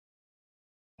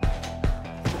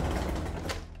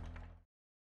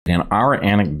in our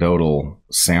anecdotal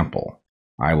sample,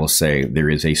 I will say there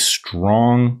is a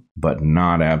strong but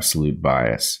not absolute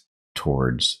bias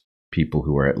towards people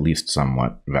who are at least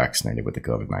somewhat vaccinated with the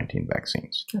COVID-19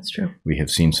 vaccines. That's true. We have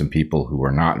seen some people who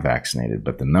are not vaccinated,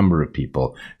 but the number of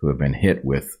people who have been hit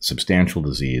with substantial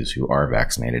disease who are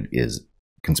vaccinated is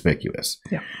conspicuous.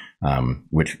 Yeah.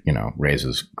 Which,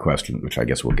 raises questions, which I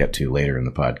guess we'll get to later in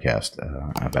the podcast,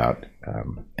 about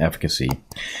efficacy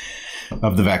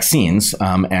of the vaccines,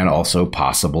 and also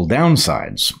possible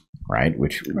downsides, right?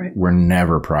 Which were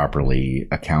never properly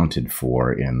accounted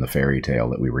for in the fairy tale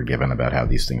that we were given about how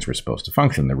these things were supposed to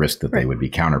function. The risk that they would be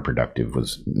counterproductive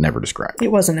was never described.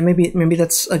 It wasn't, and maybe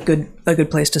that's a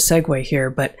good place to segue here.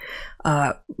 But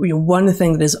one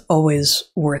thing that is always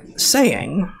worth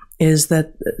saying is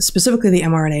that specifically the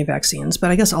mRNA vaccines, but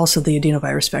I guess also the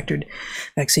adenovirus vectored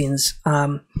vaccines,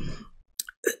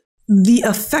 the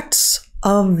effects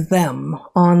of them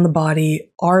on the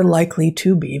body are likely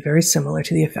to be very similar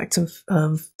to the effects of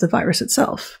the virus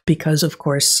itself, because of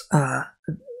course,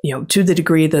 to the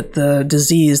degree that the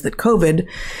disease that COVID,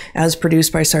 as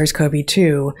produced by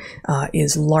SARS-CoV-2,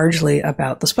 is largely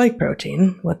about the spike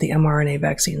protein. What the mRNA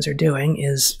vaccines are doing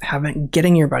is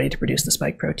getting your body to produce the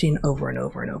spike protein over and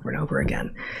over and over and over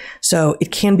again. So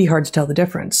it can be hard to tell the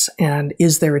difference. And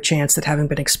is there a chance that having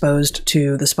been exposed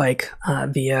to the spike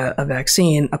via a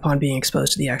vaccine, upon being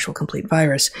exposed to the actual complete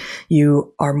virus,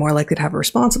 you are more likely to have a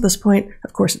response at this point?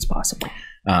 Of course, it's possible.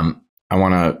 I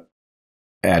want to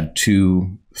add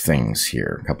two things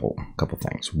here, a couple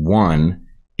things. One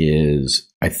is,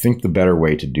 I think the better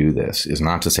way to do this is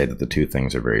not to say that the two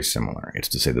things are very similar. It's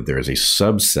to say that there is a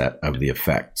subset of the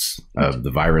effects of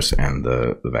the virus and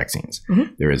the vaccines.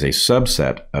 Mm-hmm. There is a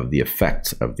subset of the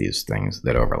effects of these things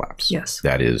that overlaps. Yes.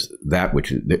 That is that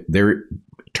which is there.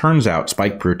 Turns out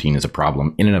spike protein is a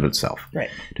problem in and of itself. Right.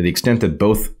 To the extent that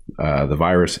both the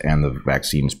virus and the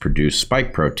vaccines produce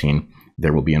spike protein,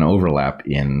 there will be an overlap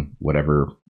in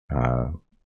whatever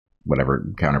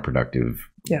counterproductive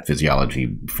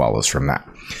physiology follows from that.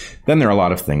 Then there are a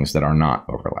lot of things that are not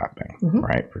overlapping,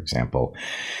 right? For example,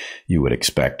 you would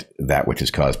expect that which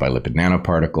is caused by lipid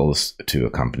nanoparticles to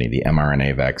accompany the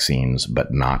mRNA vaccines,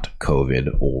 but not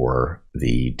COVID or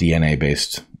the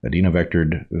DNA-based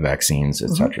adenovectored vaccines, et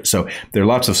cetera. So there are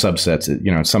lots of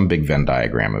subsets, some big Venn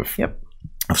diagram of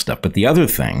stuff. But the other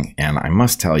thing, and I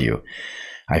must tell you,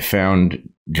 I found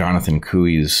Jonathan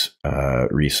Cooey's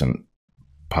recent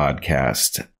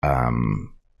podcast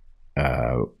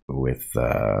with,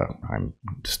 I'm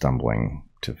stumbling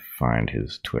to find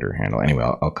his Twitter handle. Anyway,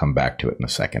 I'll come back to it in a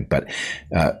second. But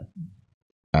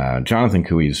Jonathan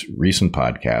Cooey's recent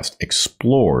podcast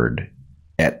explored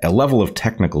at a level of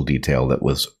technical detail that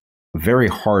was very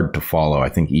hard to follow. I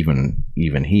think even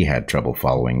he had trouble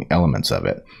following elements of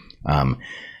it,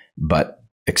 but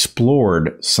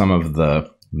explored some of the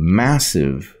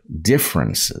massive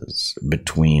differences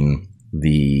between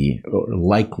the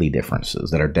likely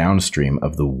differences that are downstream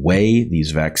of the way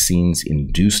these vaccines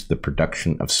induced the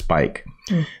production of spike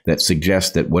that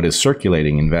suggest that what is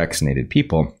circulating in vaccinated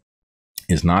people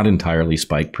is not entirely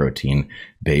spike protein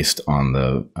based on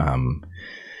the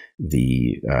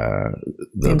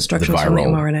instructions viral from the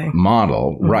mRNA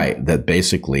model, right? That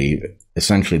basically,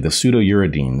 essentially, the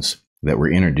pseudouradines that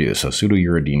were introduced. So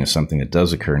pseudouradine is something that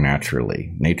does occur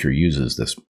naturally. Nature uses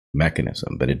this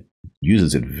mechanism, but it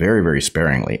uses it very, very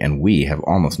sparingly, and we have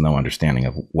almost no understanding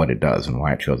of what it does and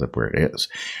why it shows up where it is.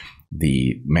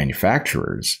 The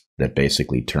manufacturers that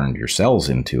basically turned your cells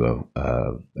into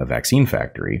a vaccine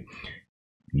factory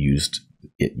used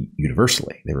it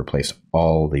universally. They replaced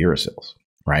all the uracils,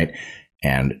 right?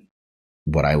 And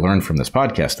what I learned from this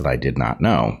podcast that I did not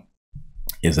know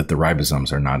is that the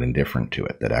ribosomes are not indifferent to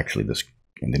it, that actually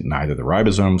neither the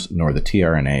ribosomes nor the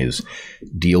tRNAs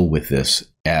deal with this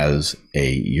as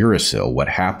a uracil. What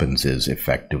happens is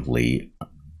effectively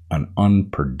an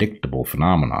unpredictable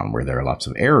phenomenon where there are lots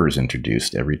of errors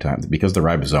introduced every time, because the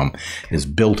ribosome is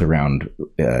built around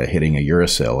hitting a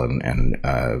uracil and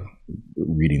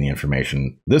reading the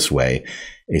information this way.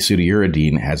 A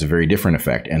pseudouradine has a very different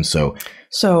effect. And so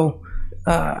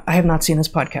I have not seen this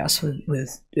podcast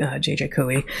with JJ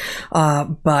Cooey,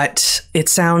 but it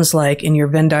sounds like in your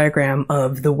Venn diagram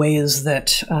of the ways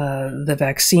that the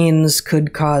vaccines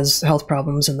could cause health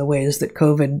problems and the ways that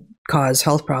COVID cause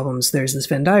health problems, there's this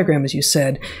Venn diagram, as you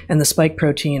said, and the spike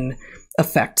protein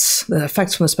effects. The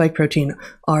effects from the spike protein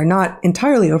are not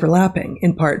entirely overlapping,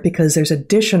 in part because there's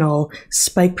additional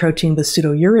spike protein with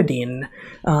pseudouradine.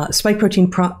 Spike protein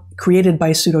created by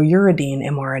pseudouradine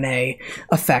mRNA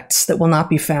effects that will not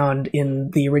be found in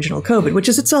the original COVID, which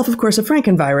is itself, of course, a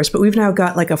Frankenvirus. But we've now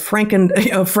got like a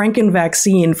Franken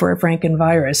vaccine for a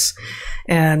Frankenvirus,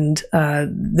 and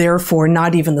therefore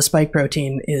not even the spike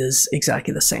protein is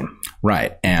exactly the same.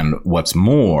 Right. And what's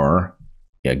more,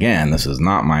 again, this is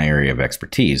not my area of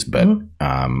expertise, but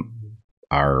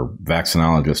our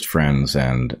vaccinologist friends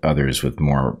and others with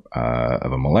more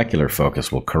of a molecular focus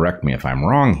will correct me if I'm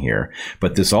wrong here.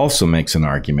 But this also makes an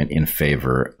argument in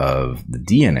favor of the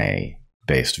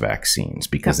DNA-based vaccines,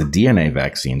 because the DNA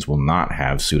vaccines will not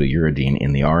have pseudouridine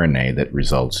in the RNA that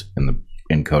results in the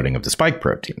encoding of the spike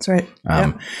protein. That's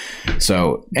right.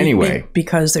 So anyway.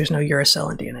 Because there's no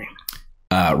uracil in DNA.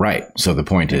 Right. So the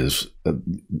point is,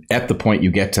 at the point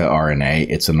you get to RNA,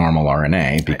 it's a normal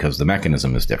RNA because the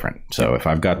mechanism is different. So if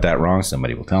I've got that wrong,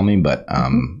 somebody will tell me, but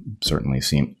certainly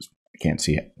can't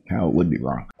see how it would be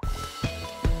wrong.